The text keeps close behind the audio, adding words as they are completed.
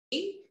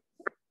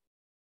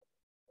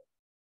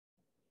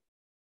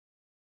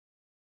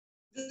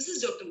This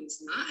is Dr.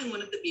 Musna. I'm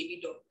one of the baby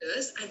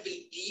doctors. I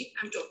believe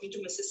I'm talking to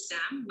Mrs.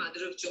 Sam,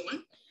 mother of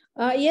John.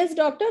 Yes,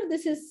 doctor.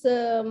 This is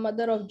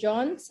mother of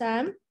John,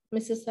 Sam,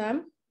 Mrs.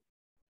 Sam.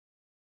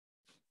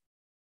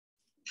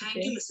 Thank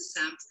you, Mrs.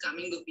 Sam, for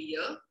coming over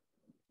here.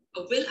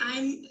 Well,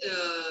 I'm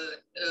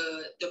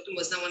Dr.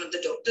 Musna, one of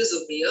the doctors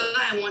over here.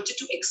 I wanted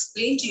to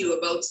explain to you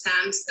about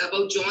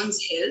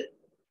John's health.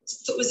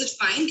 So is it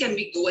fine? Can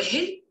we go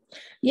ahead?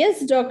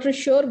 Yes, doctor.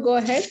 Sure, go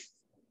ahead.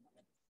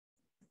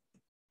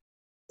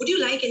 Would you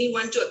like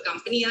anyone to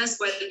accompany us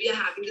while we are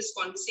having this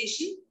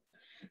conversation?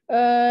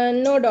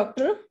 No,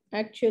 doctor.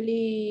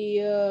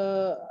 Actually,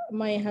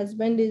 my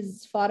husband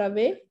is far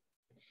away,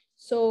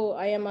 so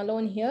I am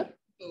alone here.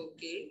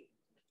 Okay.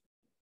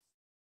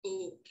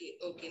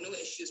 Okay, no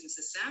issues,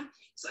 Mrs. Sam.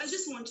 So I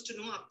just wanted to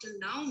know up till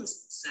now,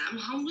 Mrs. Sam,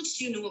 how much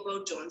do you know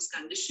about John's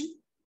condition?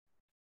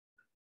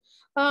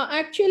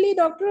 Actually,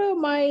 doctor,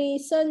 my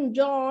son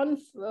John,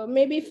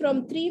 maybe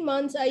from 3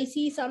 months, I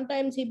see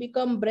sometimes he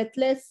become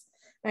breathless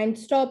and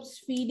stops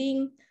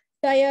feeding,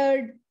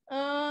 tired.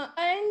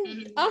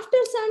 And after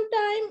some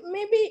time,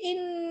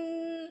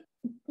 maybe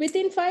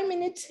within 5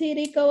 minutes, he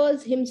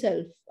recovers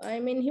himself. I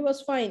mean, he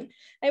was fine.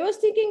 I was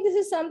thinking this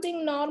is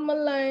something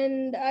normal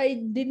and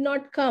I did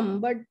not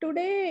come. But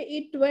today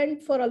it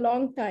went for a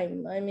long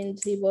time. I mean,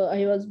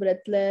 I was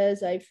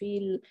breathless. I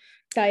feel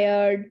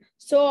tired.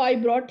 So I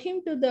brought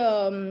him to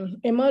the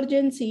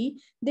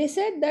emergency. They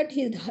said that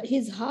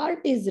his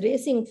heart is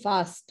racing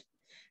fast.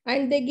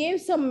 And they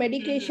gave some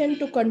medication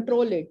to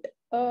control it.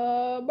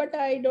 But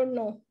I don't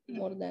know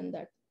more than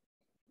that.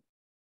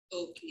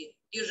 Okay,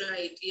 you're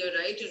right.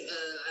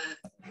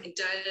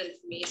 Entire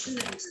information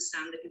that Mrs.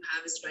 Sam that you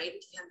have is right.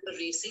 He had a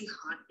racing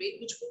heart rate,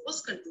 which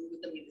was controlled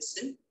with the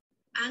medicine.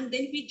 And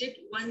then we did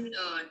one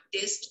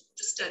test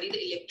to study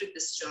the electric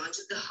discharge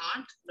of the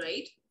heart,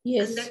 right?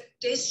 Yes. And that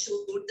test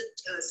showed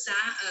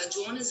that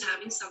John is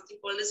having something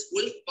called as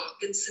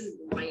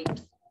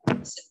Wolff-Parkinson-White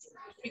syndrome.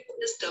 We call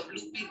this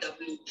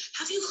WPW.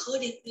 Have you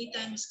heard any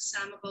time, Mrs.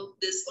 Sam, about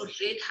this, or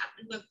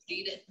happened to have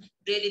read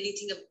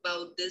anything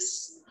about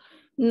this?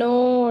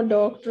 No,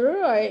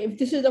 doctor. If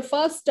this is the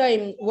first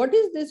time, what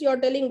is this you're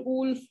telling?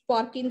 Wolff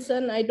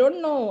Parkinson? I don't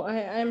know.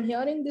 I am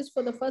hearing this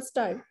for the first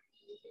time.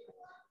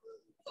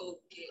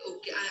 Okay.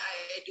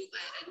 I do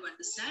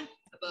understand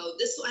about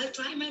this. So I'll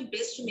try my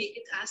best to make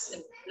it as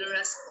simpler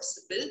as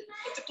possible.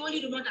 If at all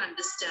you do not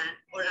understand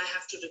or I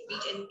have to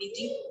repeat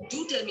anything,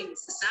 do tell me,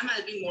 Mrs. Sam.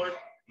 I'll be more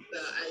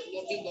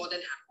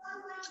than happy.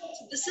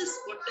 So this is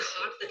what the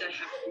heart that I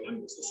have drawn,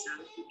 Mrs. Sam.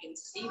 You can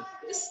see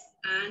this.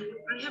 And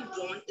what I have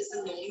drawn is a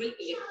normal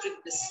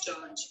electric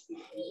discharge,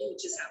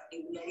 which is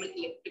happening, normal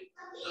electric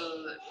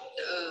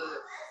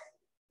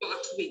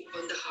pathway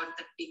on the heart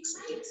that takes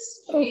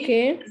place.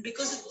 Okay. And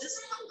because of this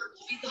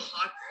pathway, the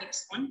heart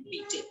keeps on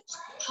beating.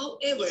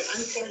 However,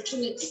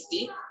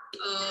 unfortunately,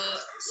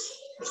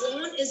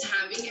 John is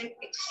having an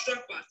extra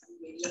pathway.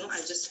 I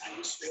just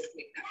wrote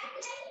like that.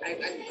 I'm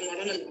not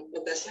on a lab,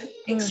 but that's an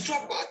extra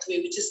pathway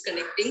which is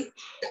connecting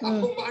the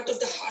upper part of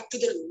the heart to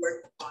the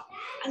lower part.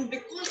 And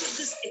because of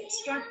this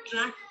extra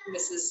track,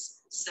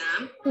 Mrs.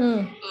 Sam,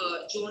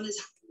 John is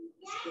having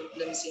these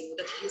problems,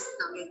 that he's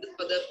coming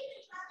for the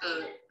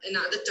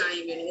another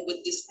time,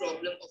 with this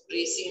problem of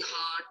racing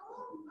heart,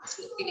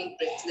 feeling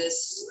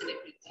breathless and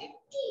everything.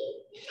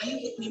 Are you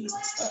with me,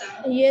 Mrs.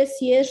 Sam?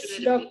 Yes,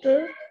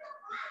 doctor.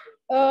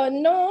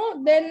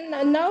 No, then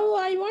now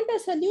I want a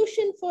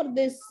solution for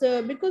this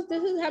because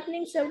this is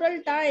happening several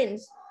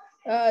times.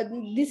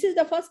 This is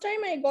the first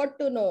time I got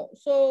to know.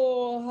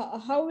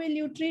 So how will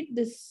you treat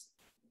this?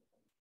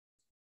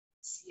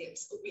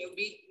 Yes, okay.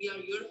 We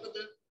are here for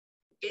the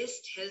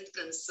best health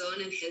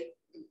concern and health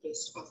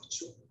interest of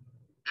children.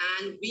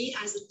 And we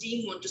as a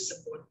team want to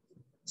support.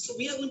 So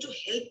we are going to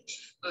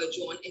help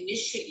John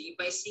initially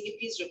by seeing if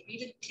he's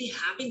repeatedly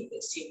having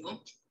this,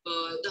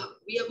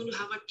 we are going to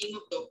have a team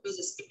of doctors,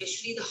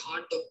 especially the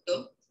heart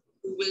doctor,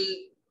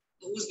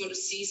 who's going to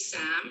see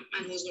Sam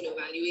and who's going to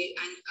evaluate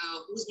and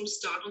who's going to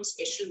start on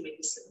special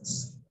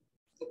medicines.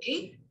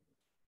 Okay?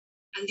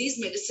 And these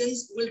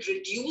medicines will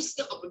reduce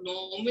the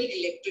abnormal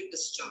electric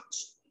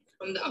discharge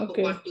from the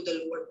upper part to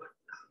the lower part.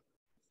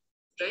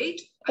 Right?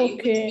 Are you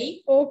with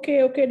me?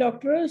 Okay,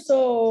 doctor.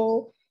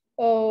 So,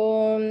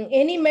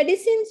 any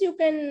medicines you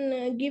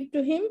can give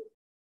to him?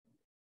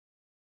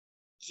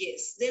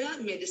 Yes, there are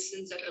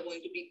medicines that are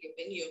going to be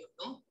given,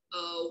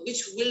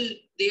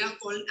 they are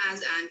called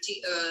as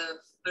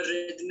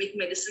anti-arrhythmic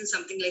medicine,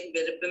 something like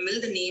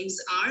verapamil. The names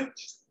are.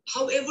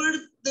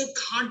 However, the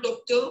heart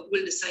doctor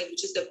will decide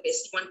which is the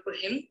best one for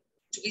him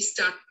to be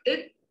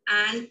started,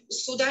 and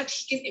so that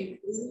he can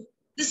improve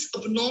this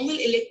abnormal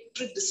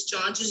electric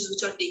discharges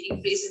which are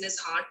taking place in his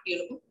heart,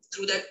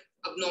 through that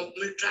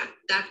abnormal tract,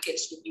 that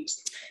gets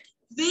reduced.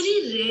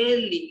 Very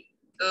rarely,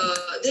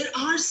 there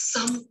are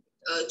some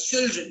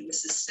children,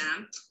 Mrs.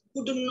 Sam,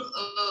 who,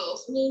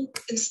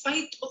 in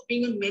spite of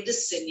being on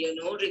medicine,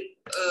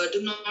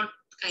 do not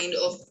kind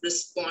of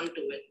respond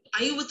to it.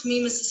 Are you with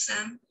me, Mrs.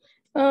 Sam?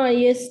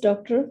 Yes,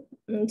 doctor.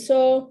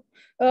 So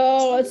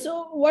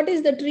what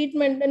is the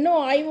treatment? No,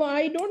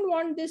 I don't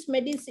want this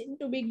medicine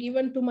to be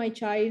given to my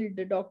child,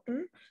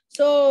 doctor.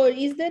 So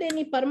is there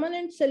any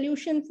permanent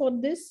solution for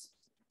this?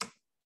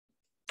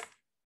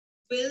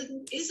 Well,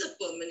 there is a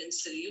permanent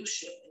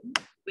solution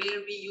where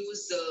we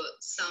use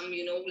some,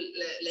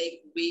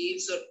 like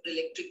waves or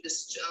electric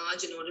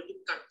discharge in order to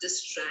cut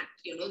this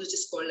tract, which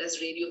is called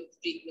as radio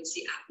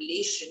frequency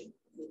ablation.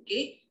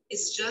 Okay,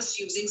 it's just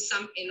using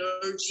some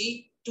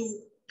energy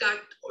to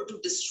cut or to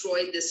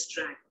destroy this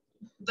tract.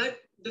 But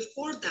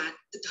before that,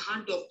 the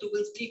heart doctor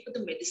will prefer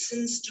the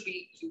medicines to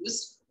be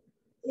used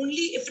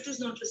only if it is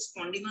not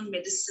responding on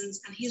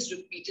medicines and he is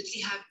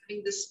repeatedly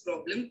having this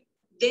problem.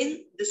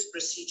 Then this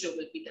procedure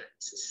will be done.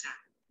 So Sam.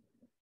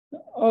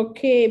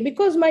 Okay,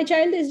 because my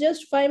child is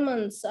just 5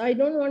 months. I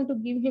don't want to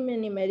give him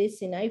any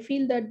medicine. I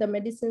feel that the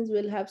medicines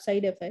will have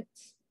side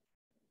effects.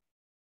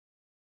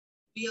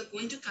 We are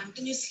going to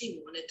continuously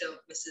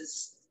monitor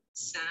Mrs.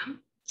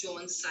 Sam,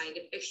 John's side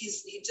effect.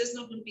 He's just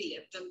not going to be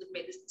left on the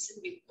medicine.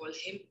 We'll call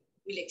him.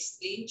 We'll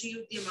explain to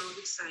you the amount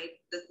of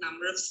the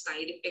number of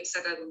side effects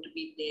that are going to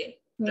be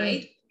there,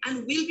 right?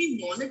 And we'll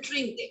be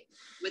monitoring them,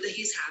 whether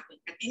he's having.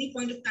 At any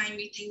point of time,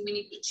 we think we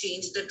need to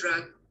change the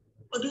drug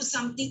or do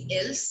something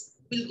else,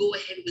 we'll go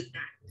ahead with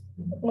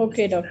that.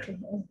 Okay, doctor.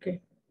 Okay.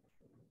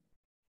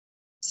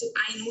 So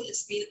I know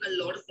it's been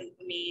a lot of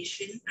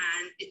information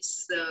and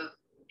it's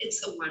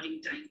a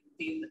worrying time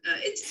for you.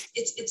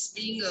 It's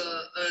being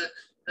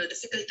a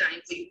difficult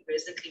time for you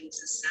presently,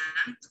 Mrs.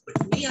 Sam.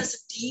 But we as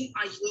a team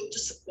are here to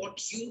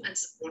support you and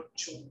support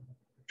John,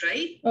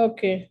 right?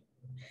 Okay.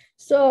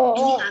 So,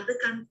 any other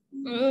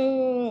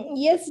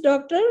yes,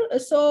 doctor.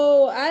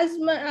 So, as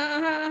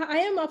I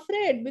am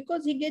afraid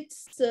because he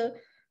gets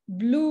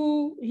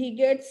blue, he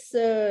gets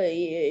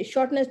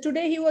shortness.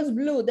 Today he was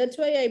blue. That's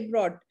why I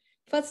brought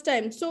first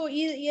time. So,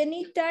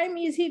 any time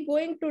is he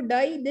going to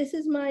die? This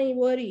is my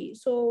worry.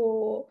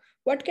 So,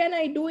 what can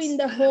I do in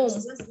the home? I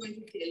was just going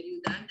to tell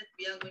you that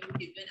we are going to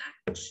give you an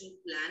action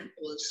plan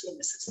also,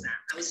 Mrs. Sam.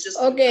 I was just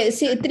okay.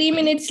 See, 3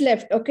 minutes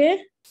left.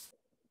 Okay.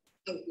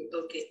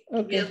 Okay.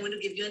 We are going to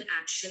give you an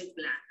action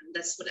plan. And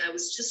that's what I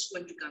was just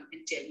going to come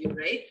and tell you,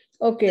 right?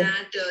 Okay.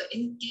 That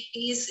in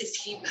case if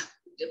he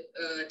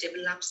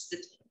develops the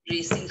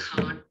racing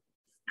heart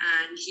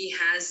and he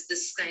has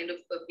this kind of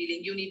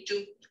feeling, you need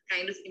to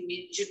kind of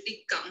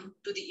immediately come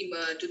to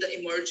the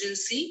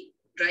emergency,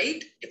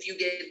 right? If you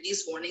get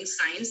these warning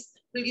signs,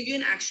 we'll give you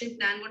an action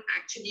plan. What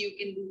actually you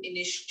can do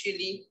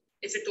initially.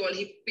 If at all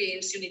he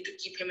paints, you need to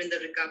keep him in the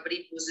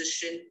recovery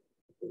position.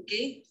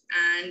 Okay,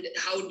 and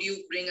how do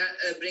you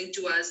bring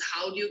to us?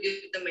 How do you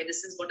give the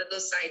medicines? What are the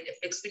side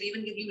effects? We'll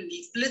even give you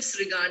leaflets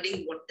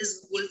regarding what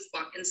is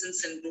Wolff-Parkinson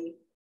syndrome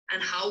and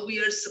how we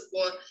are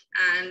support.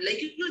 And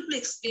like it will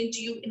explain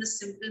to you in a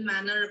simple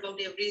manner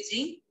about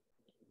everything.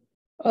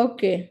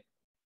 Okay,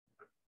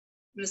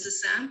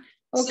 Mrs. Sam.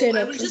 Okay, so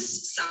I will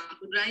just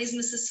summarize,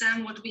 Mrs.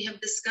 Sam, what we have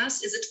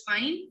discussed. Is it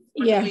fine?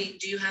 Or yeah.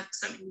 do you have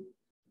something?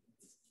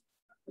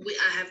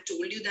 I have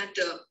told you that.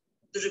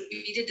 The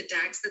repeated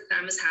attacks that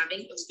Sam is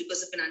having is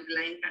because of an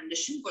underlying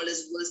condition called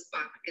as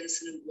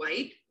Wolff-Parkinson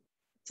White,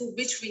 for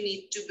which we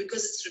need to,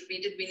 because it's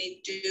repeated, we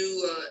need to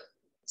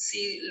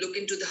look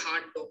into the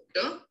heart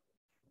doctor.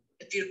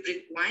 If you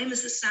require,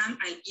 Mrs. Sam,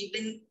 I'll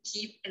even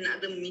keep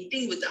another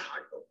meeting with the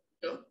heart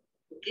doctor,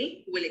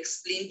 okay, who will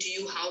explain to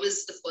you how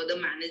is the further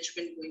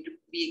management going to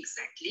be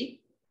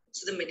exactly.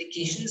 So the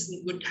medications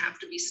would have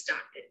to be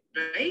started,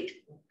 right?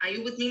 Are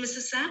you with me,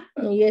 Mrs. Sam?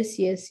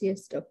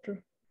 Yes,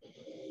 doctor.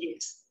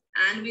 Yes.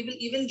 And we will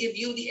even give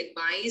you the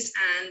advice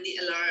and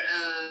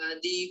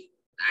the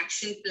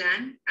action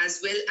plan,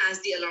 as well as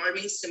the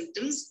alarming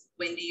symptoms.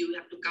 When do you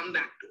have to come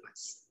back to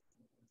us?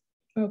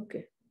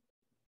 Okay.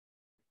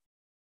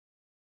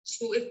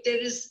 So if there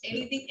is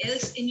anything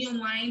else in your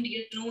mind,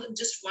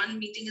 just one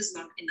meeting is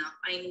not enough.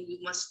 I know you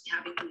must be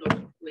having a lot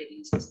of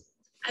queries.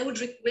 I would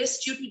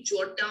request you to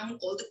jot down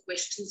all the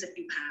questions that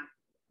you have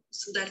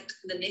so that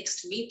in the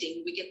next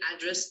meeting, we can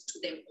address to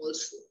them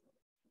also.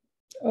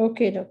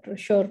 Okay, doctor,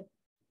 sure.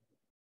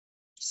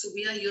 So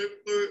we are here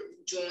for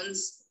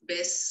John's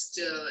best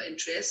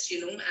interest,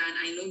 and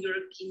I know you're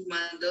a keen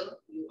mother.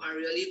 You are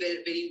really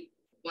very, very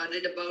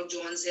worried about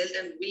John's health,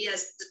 and we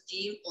as the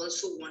team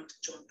also want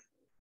John.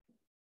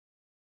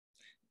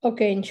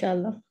 Okay,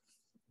 inshallah.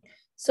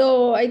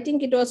 So I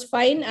think it was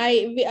fine.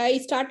 I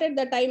started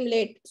the time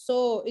late,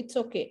 so it's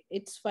okay.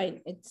 It's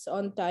fine. It's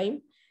on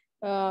time.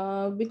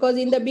 Because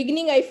in the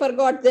beginning I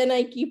forgot, then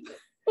I keep.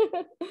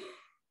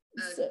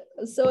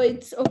 so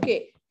it's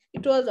okay.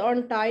 It was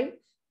on time.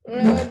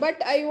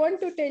 But I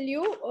want to tell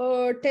you,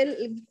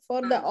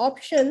 for the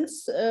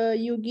options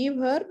you give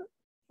her,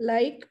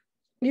 like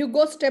you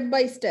go step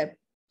by step.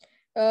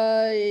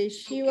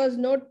 She was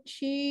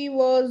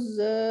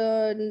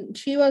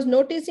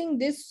noticing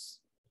this,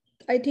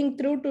 I think,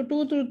 through to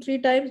 2 to 3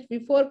 times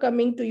before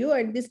coming to you,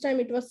 and this time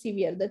it was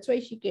severe. That's why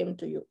she came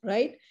to you,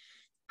 right?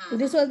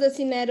 This was the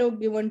scenario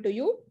given to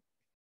you.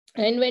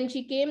 And when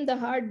she came, the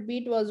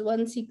heartbeat was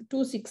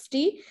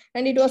 260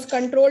 and it was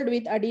controlled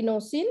with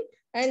adenosine.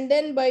 And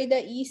then by the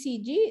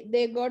ECG,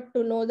 they got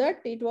to know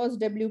that it was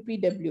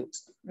WPW,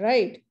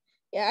 right?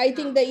 Yeah, I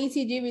think the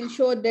ECG will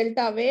show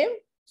delta wave.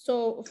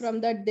 So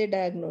from that they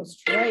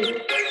diagnosed, right?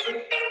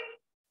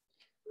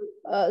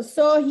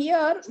 So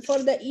here for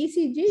the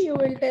ECG, you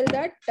will tell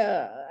that,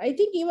 I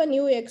think even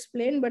you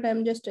explained, but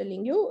I'm just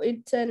telling you,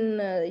 it's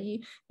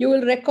you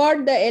will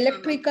record the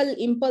electrical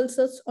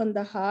impulses on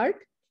the heart.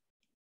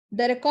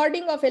 The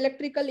recording of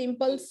electrical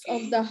impulse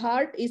of the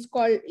heart is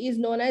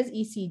known as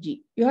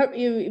ECG.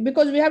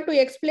 Because we have to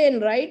explain,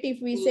 right?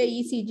 If we say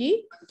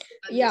ECG,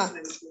 yeah.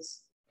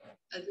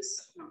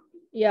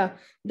 Yeah,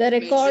 the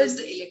record measures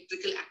the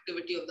electrical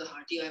activity of the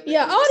heart.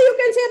 Yeah, or you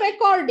can say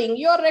recording.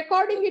 You're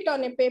recording it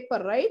on a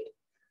paper, right?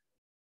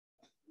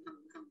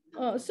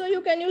 So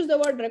you can use the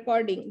word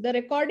recording. The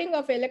recording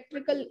of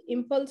electrical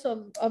impulse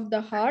of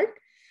the heart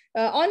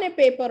on a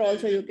paper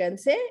also you can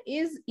say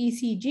is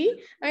ECG.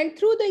 And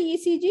through the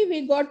ECG,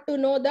 we got to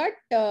know that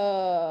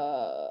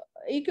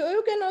you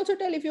can also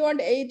tell if you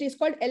want, it is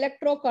called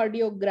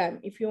electrocardiogram.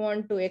 If you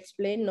want to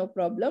explain, no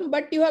problem.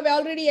 But you have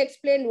already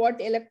explained what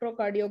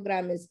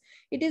electrocardiogram is.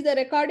 It is the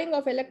recording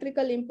of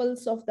electrical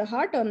impulse of the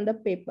heart on the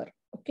paper.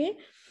 Okay.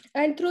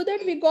 And through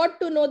that, we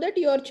got to know that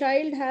your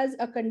child has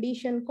a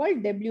condition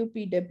called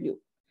WPW.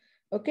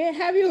 Okay,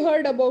 have you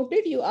heard about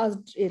it? You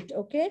asked it.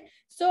 Okay,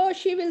 so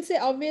she will say,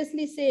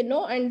 obviously say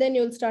no, and then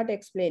you'll start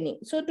explaining.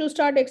 So to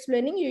start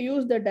explaining, you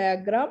use the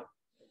diagram.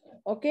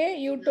 Okay,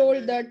 you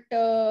told that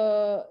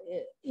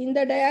in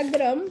the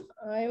diagram,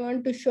 I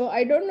want to show,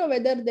 I don't know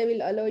whether they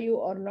will allow you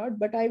or not,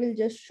 but I will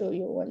just show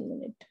you 1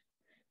 minute.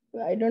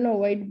 I don't know,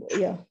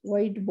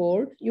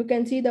 whiteboard. You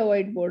can see the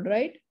whiteboard,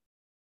 right?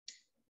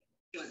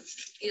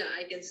 Yeah,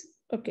 I can see.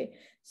 Okay,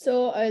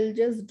 so I'll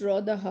just draw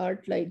the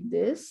heart like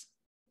this.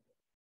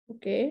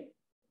 Okay,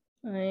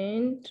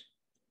 and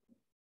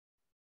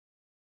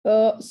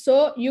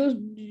so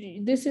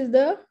this is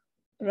the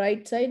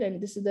right side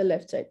and this is the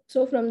left side.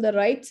 So from the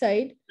right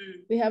side,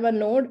 we have a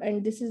node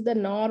and this is the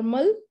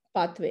normal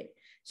pathway.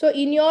 So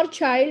in your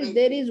child,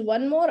 there is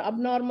one more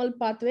abnormal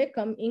pathway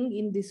coming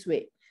in this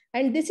way.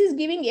 And this is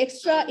giving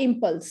extra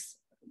impulse.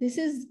 This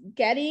is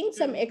carrying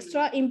some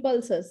extra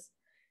impulses,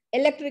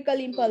 electrical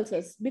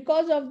impulses.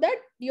 Because of that,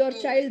 your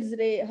child's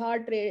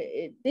heart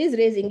rate is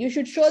raising. You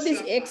should show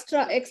this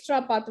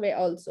extra pathway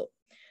also.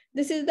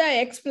 This is the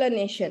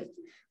explanation.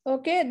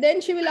 Okay,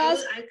 then she will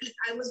ask.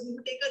 I was going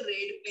to take a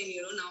red pen,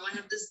 now I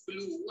have this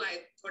blue.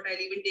 I thought I'll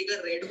even take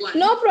a red one.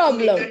 No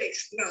problem. To make that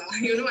extra.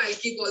 I'll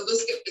keep all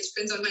those sketch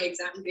pens on my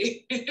exam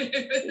day.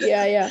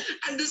 Yeah.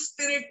 And the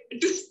spirit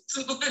to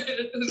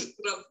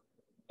rub.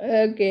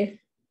 Okay.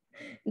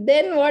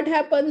 Then what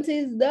happens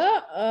is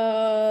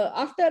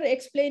after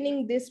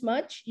explaining this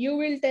much, you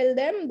will tell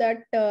them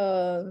that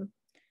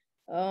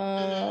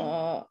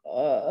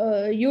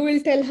you will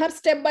tell her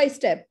step by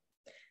step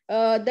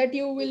that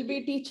you will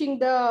be teaching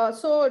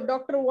so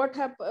doctor, what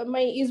happened?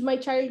 Is my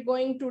child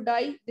going to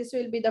die? This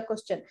will be the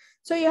question.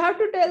 So you have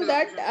to tell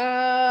that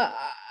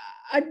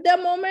at the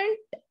moment,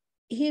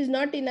 he is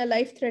not in a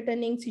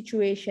life-threatening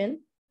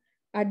situation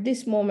at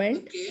this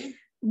moment. Okay.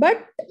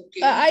 But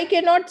I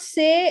cannot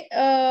say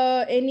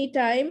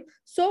anytime.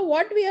 So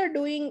what we are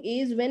doing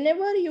is,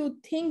 whenever you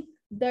think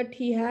that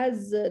he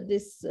has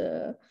this,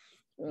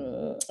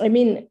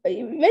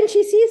 when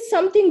she sees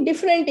something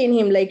different in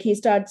him, like he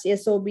starts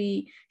SOB,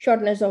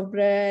 shortness of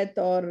breath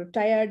or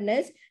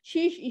tiredness,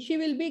 she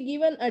will be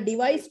given a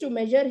device to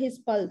measure his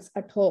pulse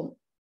at home.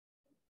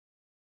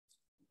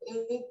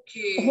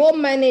 Okay.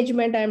 Home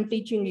management, I'm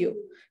teaching you.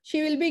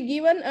 She will be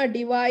given a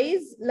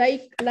device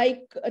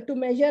like to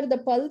measure the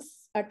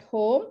pulse at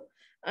home,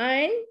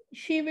 and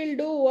she will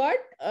do what?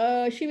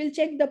 She will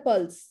check the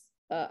pulse.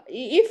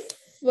 If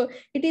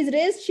it is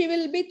raised, she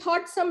will be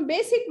taught some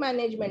basic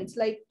managements,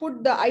 like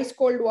put the ice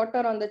cold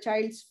water on the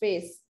child's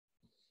face.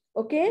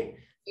 Okay.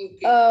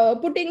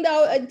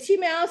 She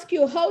may ask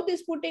you, how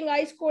this putting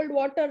ice cold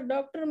water?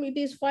 Doctor, it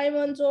is 5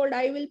 months old.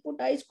 I will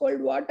put ice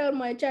cold water.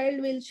 My child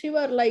will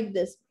shiver like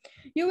this.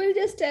 You will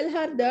just tell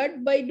her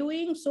that by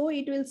doing so,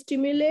 it will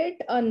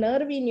stimulate a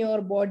nerve in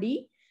your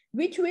body,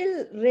 which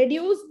will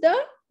reduce the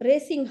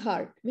racing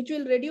heart, which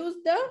will reduce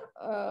the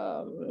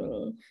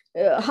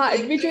heart,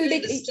 which will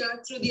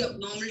discharge through the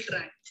abnormal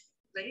tract,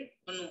 right?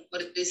 Or no, or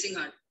racing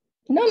heart.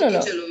 No. No,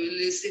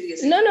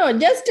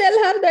 just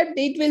tell her that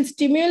it will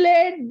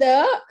stimulate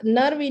the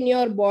nerve in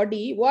your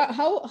body.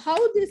 How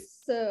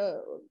this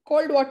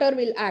cold water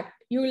will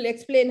act, you will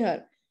explain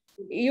her.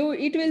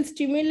 It will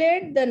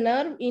stimulate the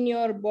nerve in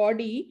your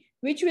body,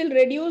 which will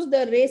reduce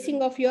the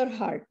racing of your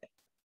heart.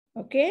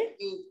 Okay?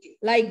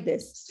 Like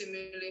this.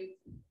 Stimulate.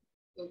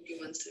 Okay,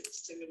 once it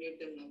stimulate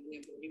the nerve in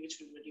your body, which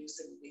will reduce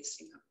the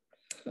racing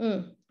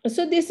heart.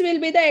 So this will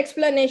be the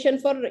explanation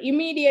for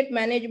immediate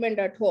management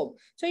at home.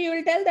 So you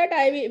will tell that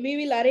we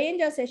will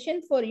arrange a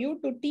session for you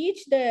to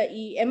teach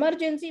the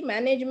emergency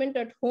management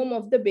at home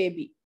of the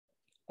baby.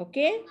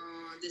 Okay.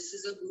 This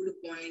is a good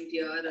point.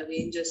 Yeah,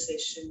 arrange a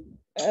session.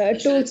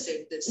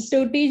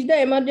 To teach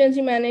the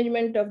emergency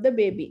management of the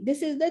baby.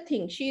 This is the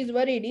thing. She is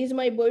worried. Is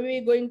my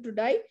baby going to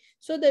die?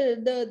 So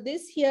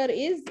this here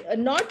is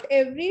not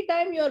every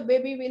time your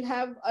baby will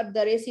have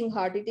the racing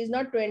heart. It is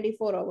not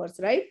 24 hours,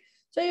 right?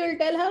 So you will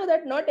tell her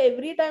that not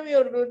every time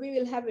your baby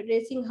will have a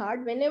racing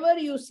heart. Whenever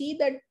you see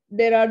that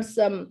there are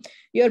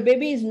your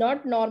baby is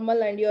not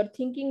normal and you're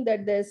thinking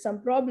that there's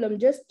some problem,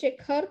 just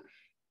check her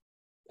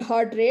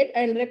heart rate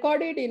and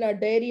record it in a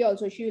diary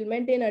also. She will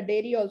maintain a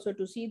diary also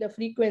to see the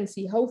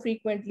frequency, how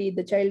frequently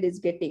the child is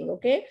getting,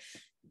 okay?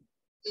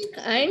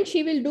 And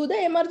she will do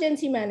the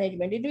emergency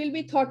management. It will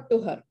be taught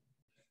to her,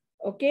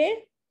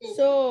 okay?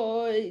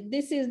 So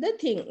this is the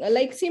thing.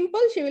 Like simple,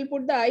 she will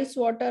put the ice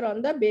water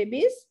on the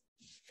baby's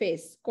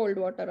face, cold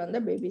water on the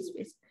baby's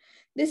face.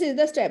 This is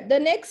the step. The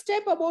next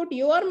step about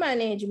your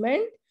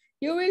management,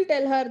 you will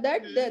tell her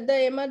that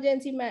the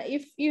emergency,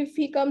 if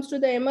he comes to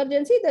the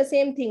emergency, the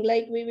same thing,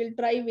 like we will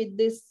try with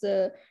this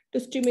to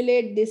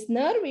stimulate this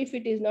nerve. If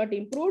it is not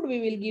improved,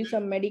 we will give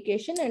some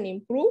medication and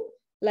improve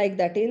like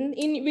that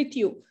in with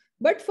you.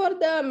 But for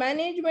the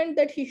management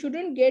that he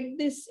shouldn't get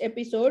this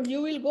episode,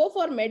 you will go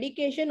for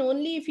medication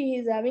only if he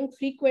is having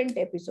frequent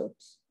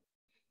episodes.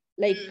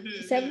 Like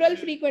several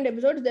frequent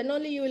episodes, then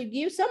only you will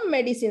give some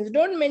medicines.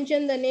 Don't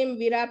mention the name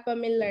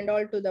Virapamil and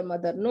all to the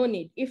mother. No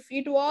need. If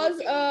it was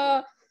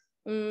a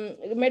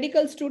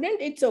medical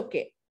student, it's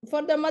okay.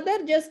 For the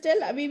mother, just tell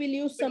we will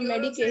use some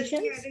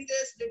medications. I think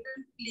there's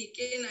written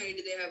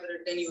flecainide. They have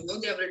written,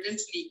 they have written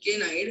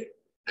flecainide.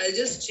 I'll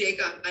just check.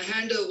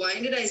 Why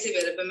did I say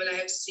Virapamil? I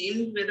have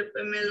seen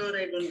Virapamil, or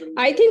I don't remember.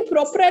 I think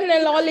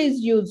propranolol is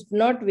used,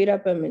 not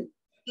Virapamil.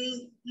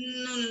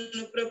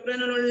 No.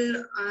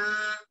 Propranolol.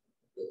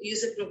 You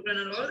said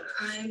propranolol.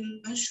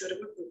 I'm not sure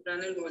about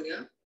propranolol.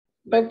 Yeah.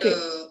 But, okay.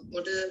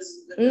 What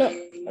is the no,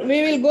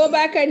 we will go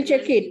back and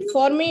check it.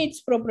 For me,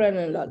 it's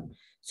propranolol.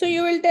 So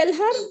you will tell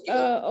her,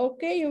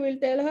 okay, you will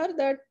tell her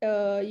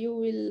that you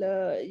will,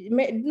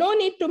 no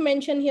need to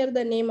mention here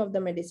the name of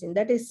the medicine.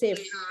 That is safe.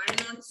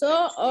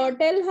 So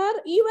tell her,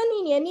 even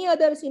in any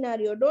other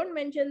scenario, don't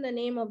mention the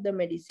name of the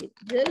medicine.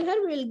 Tell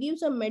her we will give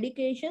some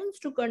medications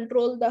to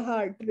control the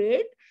heart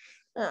rate.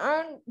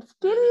 And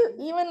still,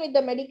 even with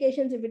the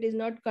medications, if it is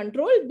not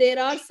controlled, there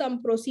are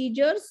some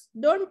procedures.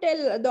 Don't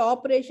tell the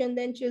operation,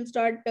 then she'll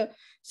start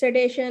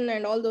sedation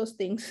and all those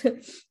things.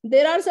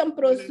 There are some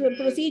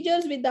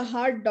procedures with the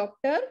heart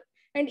doctor.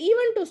 And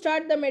even to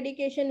start the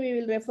medication, we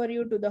will refer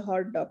you to the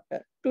heart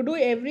doctor. To do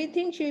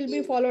everything, she will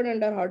be followed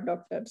under heart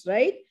doctors,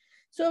 right?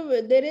 So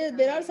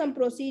there are some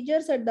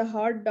procedures at the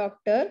heart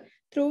doctor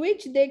through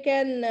which they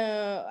can,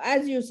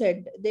 as you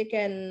said, they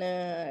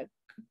can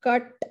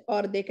cut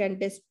or they can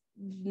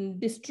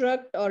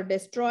destruct or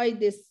destroy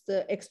this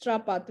extra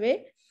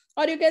pathway,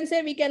 or you can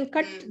say we can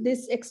cut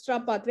this extra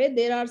pathway.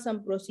 There are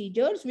some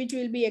procedures which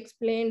will be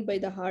explained by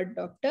the heart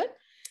doctor.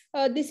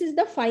 This is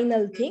the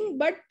final thing,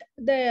 but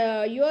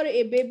your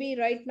baby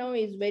right now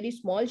is very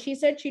small. She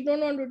said she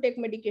don't want to take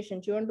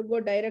medication. She want to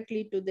go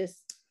directly to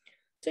this.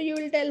 So you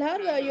will tell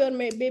her your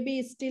baby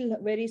is still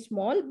very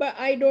small, but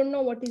I don't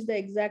know what is the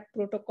exact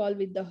protocol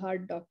with the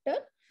heart doctor.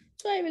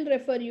 So I will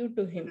refer you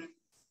to him.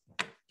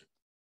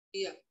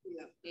 Yeah.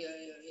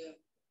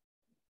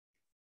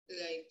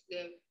 Like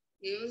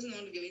he was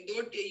not giving.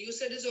 What you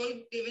said is all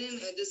given in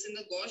this in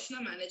the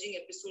Goshna managing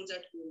episodes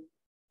at home.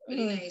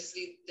 Very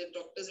nicely. The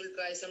doctors will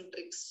try some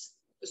tricks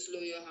to slow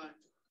your heart.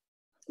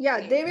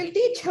 Yeah, they will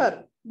teach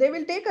her. They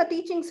will take a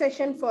teaching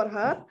session for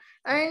her,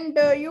 and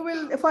you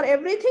will, for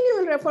everything, you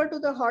will refer to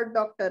the heart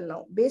doctor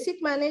now.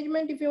 Basic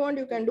management, if you want,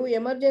 you can do.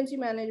 Emergency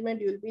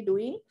management, you will be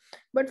doing.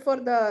 But for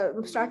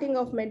the starting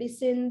of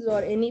medicines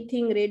or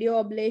anything,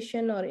 radio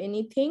ablation or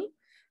anything,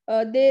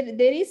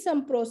 there is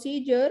some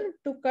procedure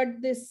to cut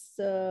this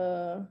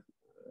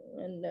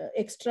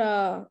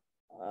extra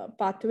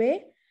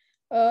pathway.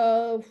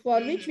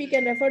 For which we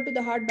can refer to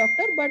the heart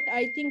doctor, but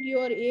I think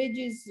your age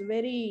is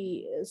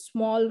very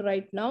small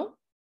right now.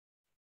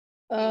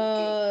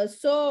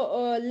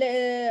 So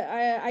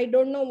I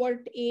don't know what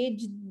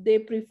age they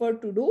prefer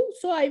to do.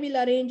 So I will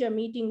arrange a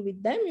meeting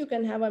with them. You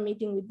can have a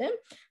meeting with them.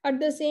 At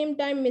the same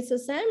time,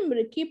 Mrs. Sam,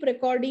 keep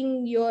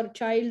recording your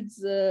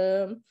child's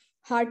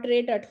heart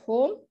rate at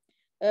home.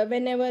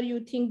 Whenever you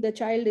think the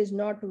child is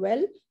not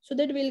well, so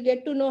that we'll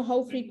get to know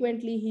how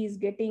frequently he is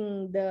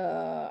getting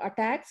the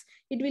attacks.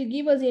 It will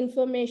give us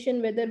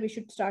information whether we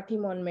should start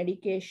him on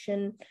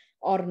medication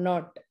or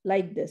not,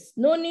 like this.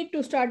 No need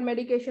to start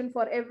medication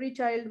for every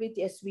child with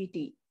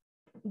SVT.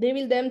 They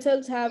will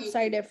themselves have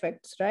side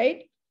effects,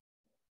 right?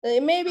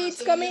 Maybe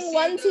it's coming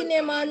once in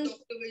a month.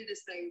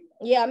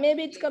 Yeah,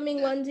 maybe it's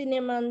coming once in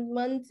a month,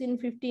 once in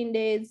 15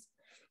 days.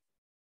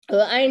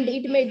 And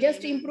it may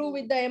just improve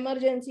with the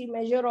emergency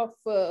measure of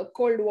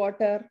cold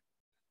water.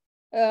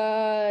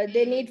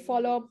 They need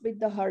follow-up with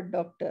the heart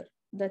doctor.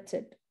 That's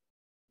it.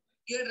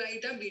 Here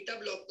write a beta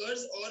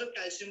blockers or a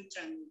calcium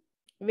channel.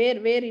 Where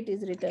it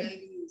is written?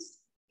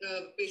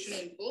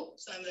 patient info.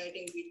 So I'm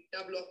writing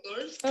beta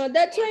blockers.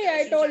 That's why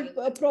I told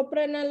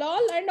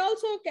propranolol and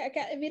also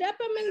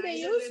verapamil they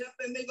use.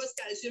 Verapamil was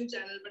calcium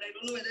channel, but I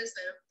don't know whether it's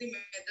there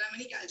are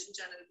many calcium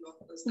channel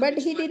blockers. But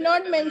he did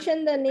not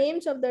mention the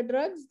names of the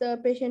drugs, the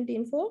patient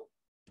info.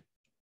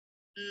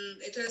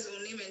 It has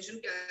only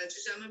mentioned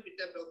calcium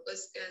beta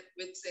blockers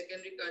with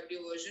secondary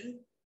cardioversion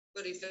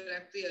for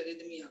refractory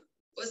arrhythmia.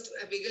 First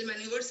vagal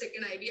maneuver,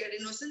 second IV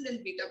adenosine,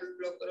 then beta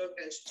blocker or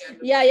calcium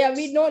channel. Yeah.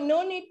 We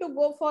no need to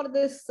go for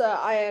this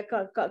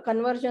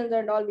conversions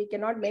and all. We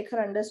cannot make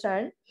her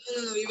understand.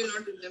 No, we will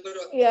not remember.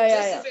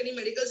 If any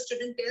medical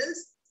student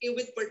tells,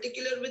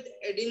 with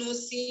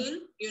adenosine,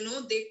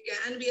 there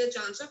can be a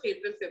chance of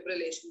atrial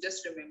fibrillation.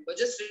 Just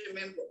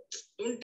remember. Don't